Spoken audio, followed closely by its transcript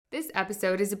This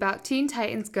episode is about Teen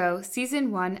Titans Go! Season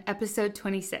 1, Episode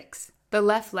 26, The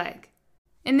Left Leg.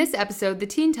 In this episode, the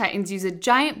Teen Titans use a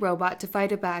giant robot to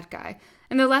fight a bad guy,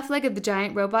 and the left leg of the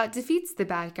giant robot defeats the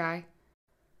bad guy.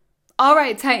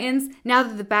 Alright, Titans, now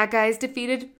that the bad guy is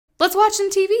defeated, let's watch some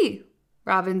TV,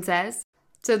 Robin says.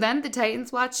 So then the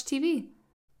Titans watch TV.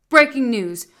 Breaking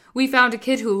news, we found a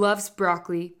kid who loves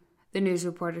broccoli, the news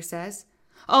reporter says.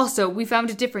 Also, we found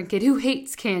a different kid who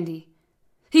hates candy.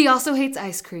 He also hates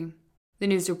ice cream, the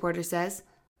news reporter says.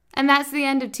 And that's the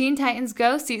end of Teen Titans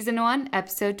Go! Season 1,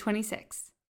 Episode 26.